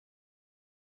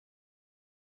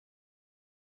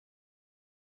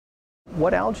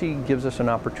What algae gives us an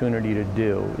opportunity to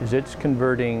do is it's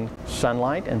converting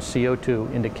sunlight and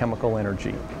CO2 into chemical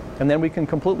energy. And then we can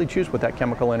completely choose what that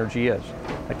chemical energy is.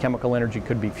 That chemical energy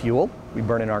could be fuel we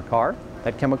burn in our car.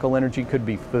 That chemical energy could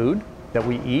be food that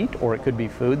we eat, or it could be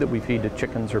food that we feed to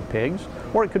chickens or pigs,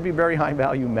 or it could be very high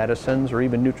value medicines or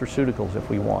even nutraceuticals if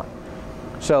we want.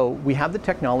 So we have the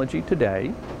technology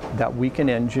today that we can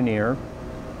engineer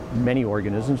many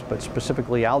organisms, but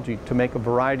specifically algae, to make a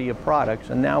variety of products,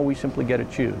 and now we simply get to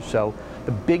choose. So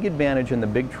the big advantage and the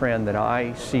big trend that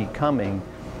I see coming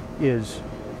is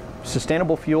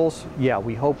sustainable fuels. Yeah,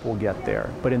 we hope we'll get there,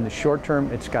 but in the short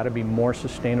term it's got to be more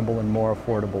sustainable and more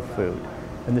affordable food.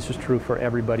 And this is true for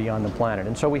everybody on the planet.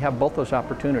 And so we have both those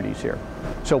opportunities here.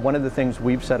 So one of the things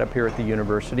we've set up here at the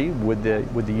university with the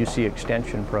UC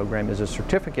Extension program is a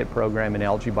certificate program in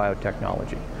algae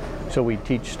biotechnology. So we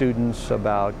teach students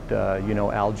about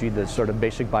algae, the sort of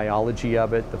basic biology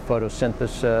of it, the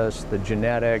photosynthesis, the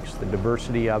genetics, the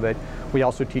diversity of it. We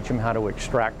also teach them how to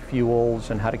extract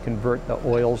fuels and how to convert the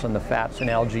oils and the fats in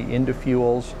algae into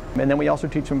fuels. And then we also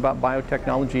teach them about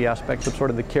biotechnology aspects of sort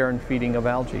of the care and feeding of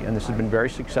algae. And this has been very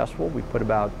successful. We've put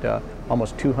about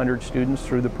almost 200 students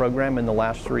through the program in the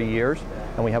last 3 years,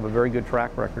 and we have a very good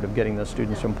track record of getting those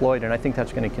students employed, and I think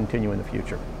that's going to continue in the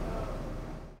future.